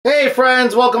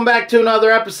friends, welcome back to another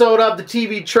episode of the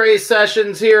TV Tray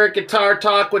Sessions here at Guitar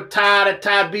Talk with Todd at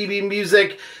Todd Beebe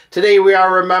Music. Today we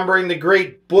are remembering the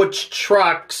great Butch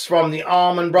Trucks from the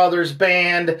Allman Brothers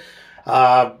Band.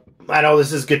 I know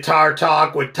this is Guitar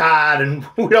Talk with Todd, and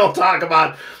we don't talk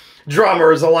about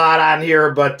drummers a lot on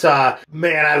here, but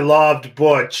man, I loved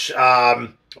Butch. The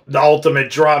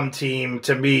ultimate drum team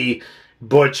to me,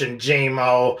 Butch and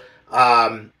Jaimoe.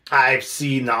 I've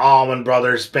seen the Allman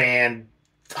Brothers Band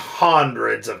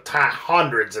hundreds of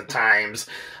times,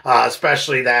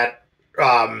 especially that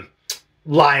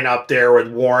lineup there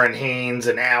with Warren Haynes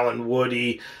and Alan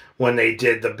Woody when they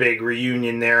did the big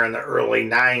reunion there in the early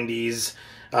 90s.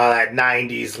 That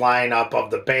 90s lineup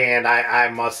of the band, I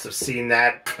must have seen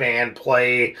that band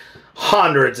play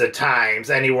hundreds of times.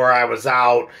 Anywhere I was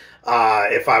out,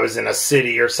 if I was in a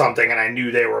city or something and I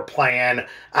knew they were playing,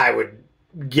 I would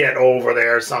get over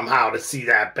there somehow to see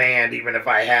that band, even if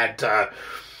I had to,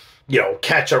 you know,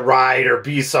 catch a ride or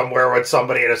be somewhere with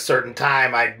somebody at a certain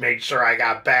time. I'd make sure I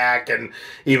got back, and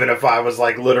even if I was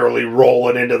like literally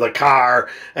rolling into the car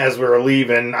as we were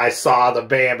leaving, I saw the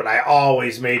band, but I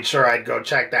always made sure I'd go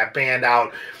check that band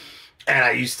out. And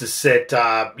I used to sit,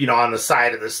 you know, on the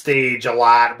side of the stage a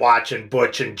lot watching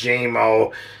Butch and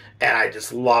Jaimoe, and I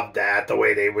just loved that, the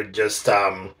way they would just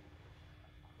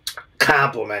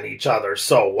compliment each other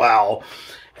so well.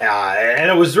 And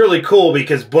it was really cool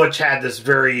because Butch had this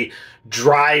very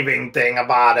driving thing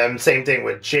about him. Same thing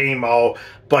with Jaimoe,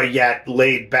 but yet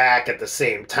laid back at the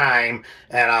same time.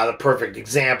 And the perfect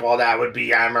example of that would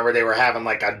be, I remember they were having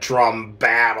like a drum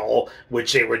battle,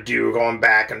 which they would do going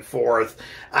back and forth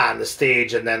on the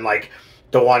stage. And then like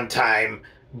the one time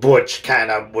Butch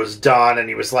kind of was done and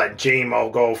he was letting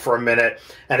Jaimoe go for a minute,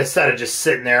 and instead of just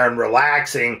sitting there and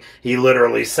relaxing, he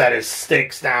literally set his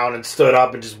sticks down and stood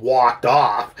up and just walked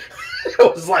off. It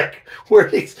was like, where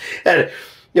these, and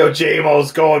you know,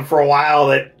 Jaimoe's going for a while,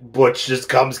 that Butch just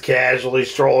comes casually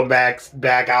strolling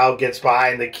back out, gets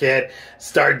behind the kit,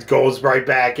 goes right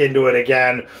back into it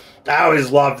again. I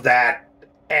always loved that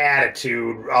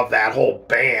attitude of that whole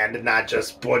band, not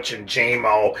just Butch and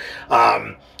Jaimoe.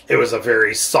 It was a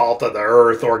very salt of the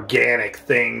earth, organic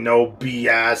thing. No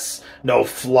BS, no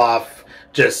fluff.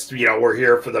 Just, you know, we're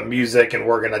here for the music and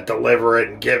we're going to deliver it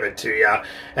and give it to you.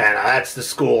 And that's the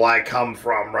school I come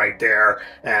from right there.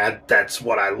 And that's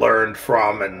what I learned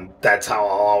from, and that's how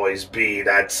I'll always be.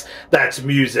 That's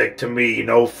music to me.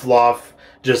 No fluff,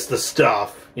 just the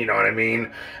stuff. You know what I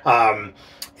mean?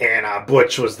 And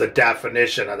Butch was the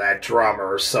definition of that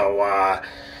drummer. So,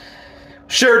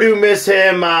 sure do miss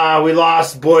him. We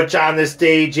lost Butch on this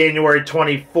day, January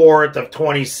 24th of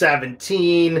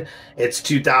 2017. It's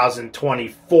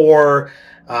 2024.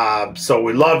 So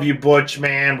we love you, Butch,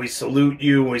 man. We salute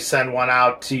you. We send one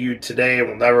out to you today.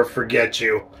 We'll never forget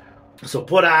you. So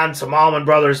put on some Allman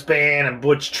Brothers Band and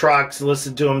Butch Trucks.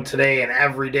 Listen to him today and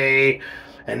every day.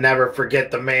 And never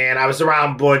forget the man. I was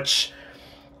around Butch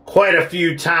quite a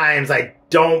few times. I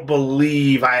don't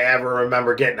believe I ever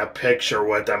remember getting a picture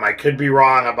with him. I could be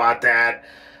wrong about that.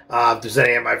 If there's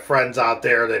any of my friends out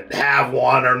there that have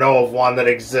one or know of one that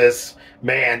exists,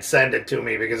 man, send it to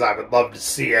me because I would love to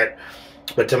see it.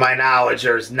 But to my knowledge,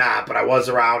 there's not. But I was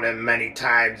around him many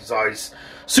times. He's always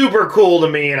super cool to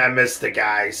me, and I miss the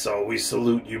guy. So we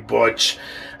salute you, Butch.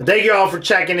 Thank you all for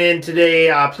checking in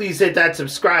today. Please hit that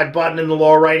subscribe button in the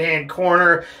lower right-hand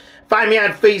corner. Find me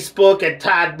on Facebook at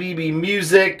Todd Beebe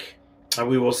Music. And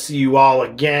we will see you all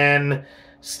again.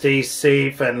 Stay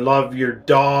safe and love your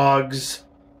dogs.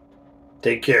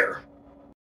 Take care.